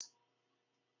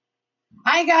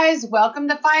Hi, guys. Welcome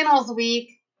to finals week.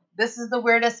 This is the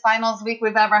weirdest finals week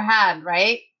we've ever had,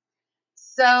 right?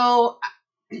 So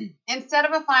instead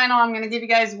of a final, I'm going to give you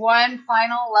guys one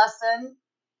final lesson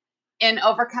in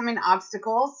overcoming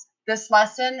obstacles. This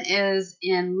lesson is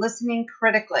in listening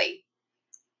critically.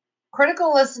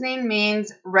 Critical listening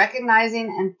means recognizing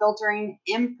and filtering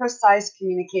imprecise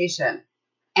communication,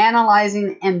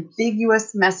 analyzing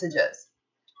ambiguous messages.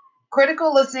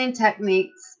 Critical listening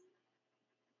techniques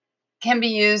can be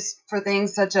used for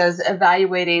things such as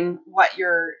evaluating what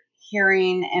you're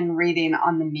hearing and reading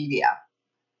on the media.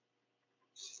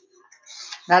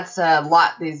 That's a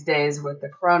lot these days with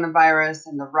the coronavirus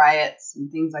and the riots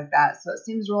and things like that. So it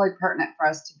seems really pertinent for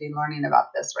us to be learning about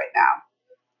this right now.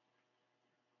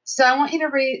 So I want you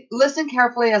to listen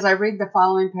carefully as I read the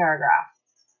following paragraph.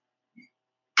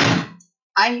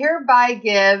 I hereby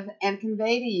give and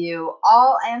convey to you,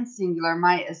 all and singular,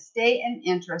 my estate and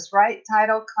interest, right,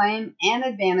 title, claim, and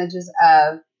advantages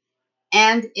of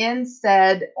and in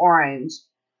said orange,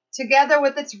 together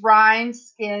with its rind,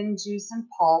 skin, juice, and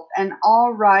pulp, and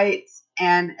all rights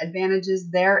and advantages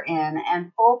therein,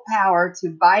 and full power to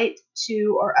bite,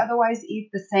 chew, or otherwise eat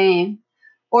the same,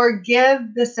 or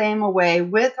give the same away,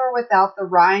 with or without the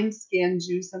rind, skin,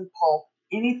 juice, and pulp,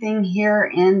 anything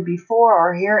herein before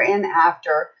or herein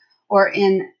after, or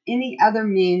in any other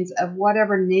means of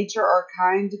whatever nature or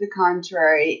kind to the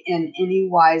contrary, in any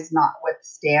wise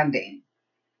notwithstanding.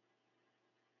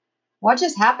 What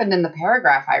just happened in the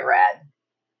paragraph I read?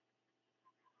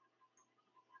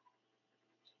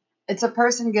 It's a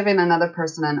person giving another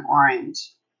person an orange.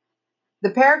 The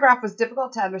paragraph was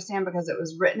difficult to understand because it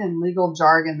was written in legal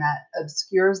jargon that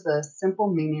obscures the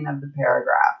simple meaning of the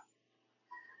paragraph.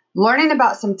 Learning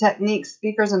about some techniques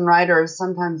speakers and writers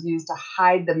sometimes use to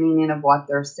hide the meaning of what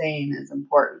they're saying is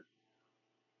important.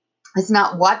 It's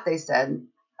not what they said,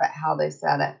 but how they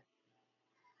said it.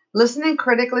 Listening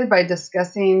critically by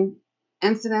discussing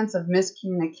incidents of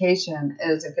miscommunication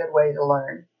is a good way to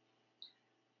learn.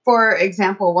 For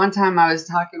example, one time I was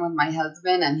talking with my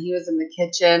husband and he was in the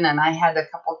kitchen and I had a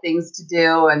couple things to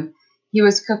do and he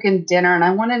was cooking dinner and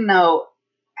I wanted to know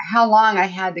how long I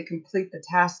had to complete the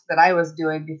task that I was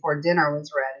doing before dinner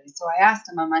was ready. So I asked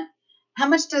him, I'm like, how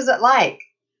much does it like?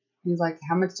 He's like,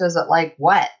 how much does it like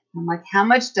what? I'm like, how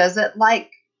much does it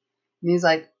like? And he's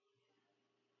like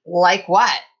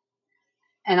what?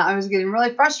 And I was getting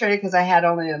really frustrated because I had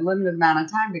only a limited amount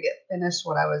of time to get finished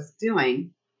what I was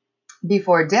doing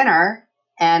before dinner,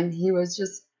 and he was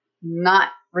just not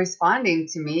responding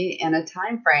to me in a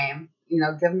time frame,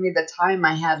 giving me the time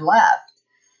I had left.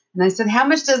 And I said, how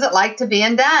much does it like to be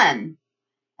done?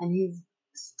 And he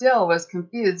still was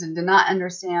confused and did not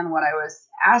understand what I was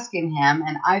asking him,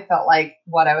 and I felt like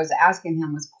what I was asking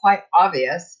him was quite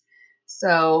obvious.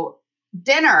 So,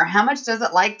 dinner, how much does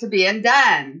it like to be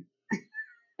done?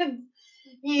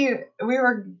 We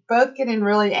were both getting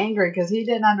really angry because he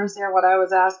didn't understand what I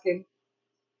was asking.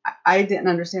 I didn't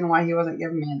understand why he wasn't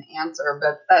giving me an answer,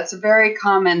 but that's a very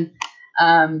common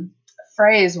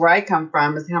phrase where I come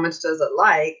from, is how much does it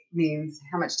like means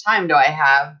how much time do I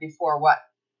have before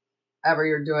whatever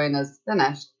you're doing is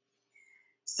finished.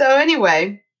 So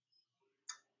anyway,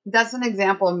 that's an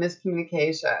example of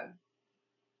miscommunication.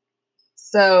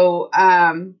 So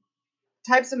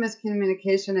types of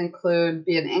miscommunication include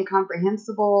being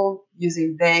incomprehensible,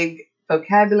 using vague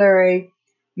vocabulary,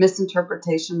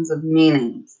 misinterpretations of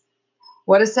meanings.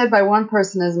 What is said by one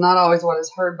person is not always what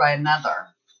is heard by another.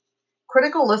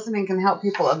 Critical listening can help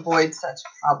people avoid such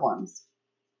problems.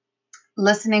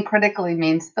 Listening critically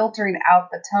means filtering out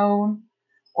the tone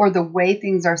or the way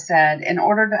things are said in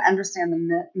order to understand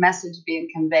the message being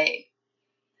conveyed.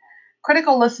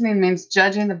 Critical listening means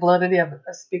judging the validity of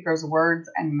a speaker's words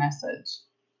and message.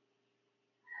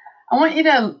 I want you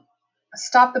to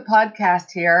stop the podcast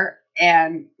here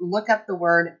and look up the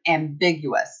word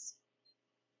ambiguous.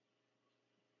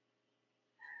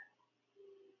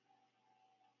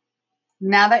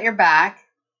 Now that you're back,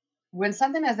 when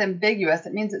something is ambiguous,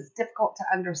 it means it's difficult to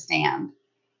understand.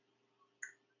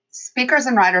 Speakers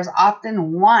and writers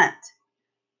often want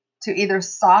to either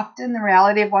soften the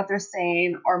reality of what they're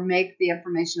saying or make the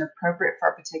information appropriate for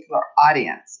a particular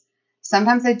audience.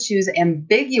 Sometimes they choose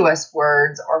ambiguous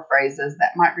words or phrases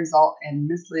that might result in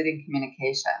misleading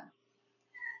communication.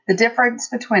 The difference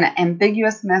between an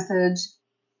ambiguous message,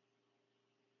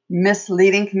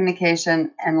 misleading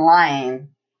communication, and lying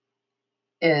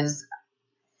is,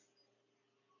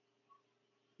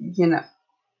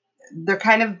 they're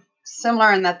kind of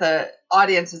similar in that the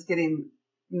audience is getting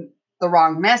the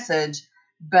wrong message,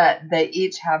 but they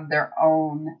each have their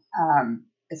own,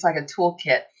 it's like a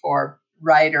toolkit for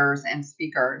writers and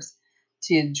speakers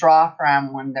to draw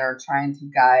from when they're trying to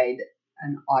guide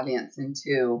an audience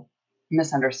into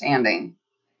misunderstanding.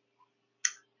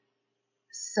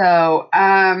 So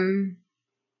I'm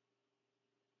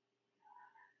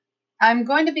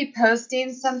going to be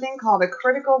posting something called a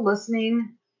critical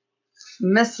listening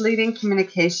misleading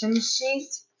communication sheet.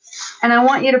 And I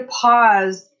want you to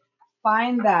pause,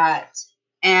 find that,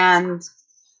 and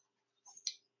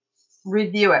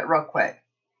review it real quick.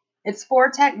 It's 4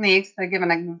 techniques that give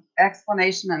an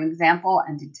explanation, an example,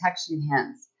 and detection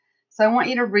hints. So I want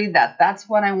you to read that. That's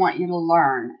what I want you to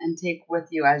learn and take with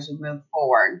you as you move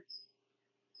forward.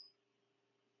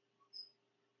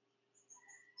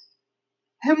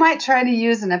 Who might try to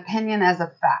use an opinion as a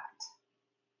fact?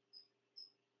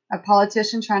 A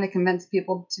politician trying to convince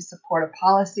people to support a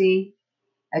policy.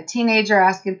 A teenager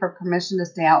asking for permission to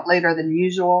stay out later than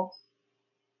usual.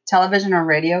 Television or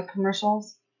radio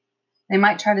commercials. They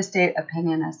might try to state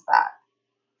opinion as fact.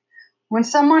 When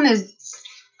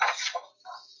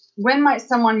might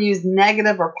someone use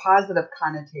negative or positive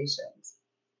connotations?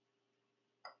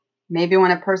 Maybe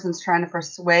when a person's trying to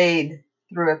persuade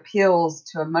through appeals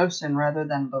to emotion rather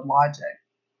than the logic.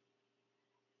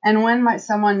 And when might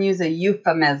someone use a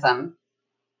euphemism?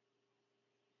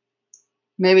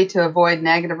 Maybe to avoid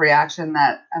negative reaction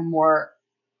that a more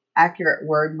accurate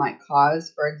word might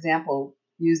cause. For example,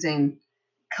 using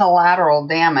collateral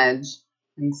damage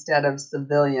instead of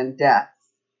civilian deaths.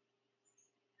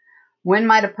 When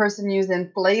might a person use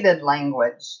inflated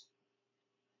language?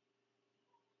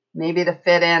 Maybe to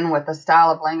fit in with a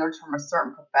style of language from a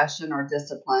certain profession or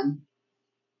discipline.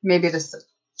 Maybe to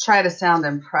try to sound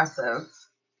impressive.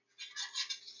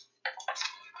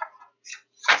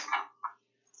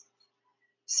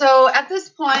 So at this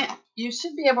point, you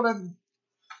should be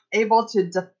able to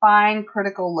define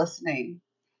critical listening.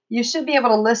 You should be able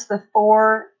to list the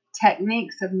 4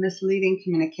 techniques of misleading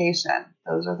communication.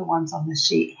 Those are the ones on the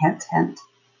sheet. Hint, hint.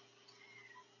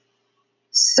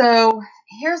 So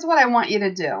here's what I want you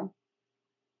to do.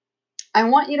 I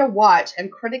want you to watch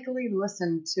and critically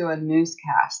listen to a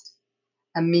newscast,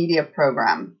 a media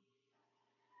program.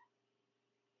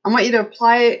 I want you to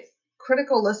apply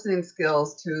critical listening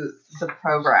skills to the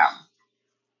program.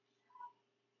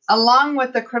 Along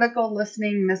with the critical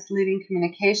listening misleading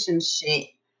communication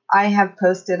sheet, I have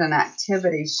posted an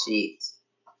activity sheet.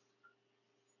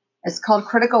 It's called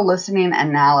Critical Listening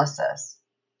Analysis.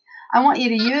 I want you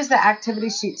to use the activity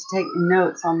sheet to take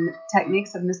notes on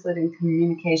techniques of misleading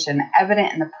communication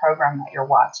evident in the program that you're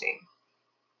watching.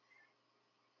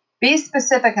 Be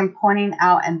specific in pointing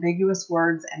out ambiguous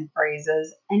words and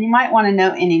phrases, and you might want to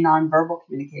note any nonverbal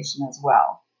communication as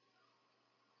well.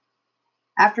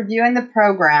 After viewing the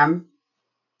program,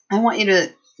 I want you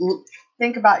to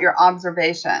think about your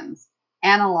observations.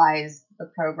 Analyze the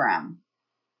program.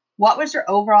 What was your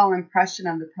overall impression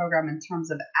of the program in terms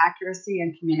of accuracy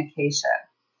and communication?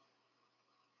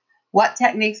 What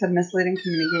techniques of misleading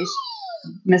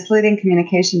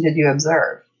communication did you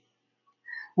observe?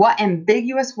 What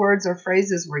ambiguous words or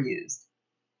phrases were used?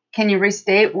 Can you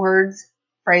restate words,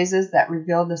 phrases that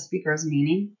reveal the speaker's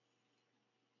meaning?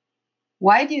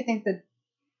 Why do you think that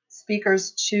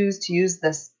speakers choose to use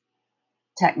this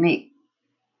technique?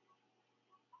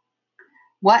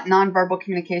 What nonverbal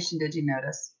communication did you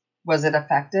notice? Was it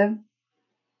effective?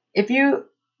 If you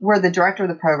were the director of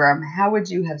the program, how would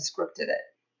you have scripted it?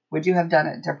 Would you have done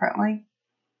it differently?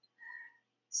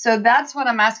 So that's what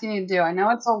I'm asking you to do. I know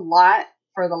it's a lot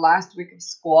for the last week of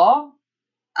school.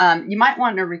 You might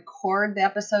want to record the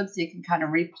episode so you can kind of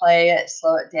replay it,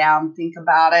 slow it down, think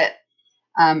about it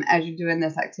as you're doing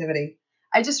this activity.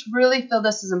 I just really feel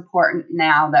this is important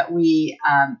now that we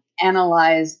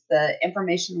analyze the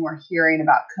information we're hearing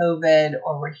about COVID,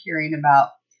 or we're hearing about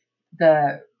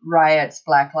the riots,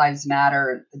 Black Lives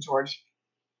Matter, the George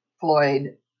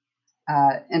Floyd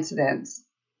incidents.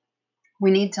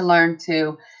 We need to learn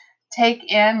to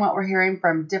take in what we're hearing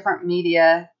from different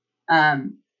media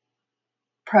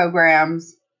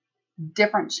programs.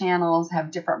 Different channels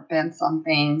have different bents on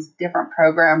things. Different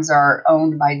programs are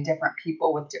owned by different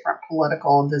people with different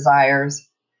political desires.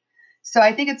 So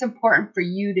I think it's important for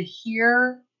you to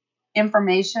hear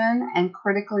information and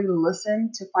critically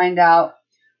listen to find out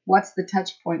what's the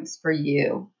touch points for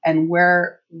you, and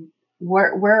where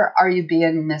are you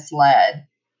being misled,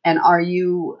 and are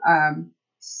you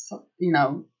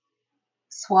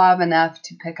suave enough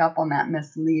to pick up on that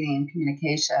misleading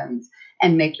communications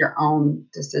and make your own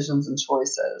decisions and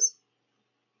choices.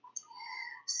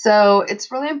 So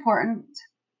it's really important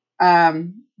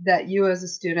that you as a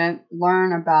student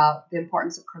learn about the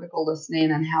importance of critical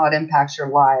listening and how it impacts your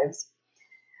lives.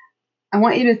 I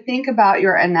want you to think about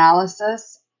your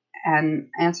analysis and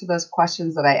answer those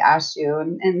questions that I asked you.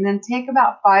 And then take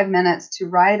about 5 minutes to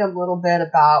write a little bit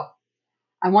about,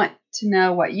 I want to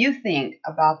know what you think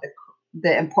about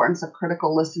the importance of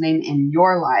critical listening in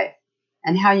your life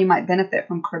and how you might benefit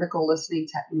from critical listening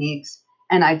techniques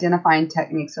and identifying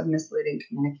techniques of misleading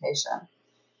communication.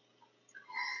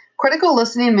 Critical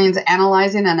listening means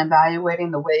analyzing and evaluating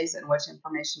the ways in which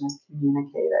information is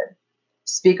communicated.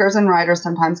 Speakers and writers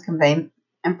sometimes convey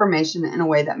information in a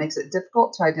way that makes it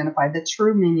difficult to identify the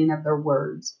true meaning of their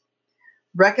words.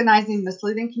 Recognizing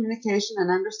misleading communication and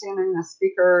understanding the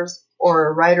speaker's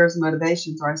or writer's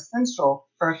motivations are essential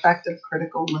for effective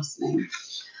critical listening.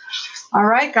 All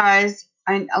right, guys.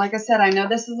 Like I said, I know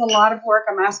this is a lot of work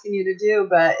I'm asking you to do,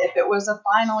 but if it was a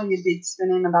final, you'd be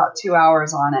spending about 2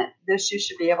 hours on it. This you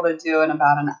should be able to do in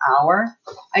about an hour.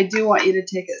 I do want you to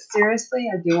take it seriously.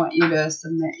 I do want you to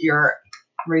submit your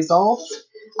results.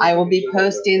 I will be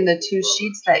posting the 2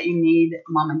 sheets that you need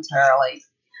momentarily.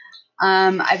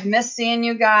 I've missed seeing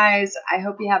you guys. I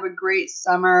hope you have a great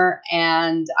summer,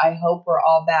 and I hope we're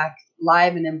all back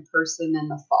live and in person in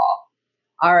the fall.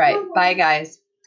 All right. Bye, guys.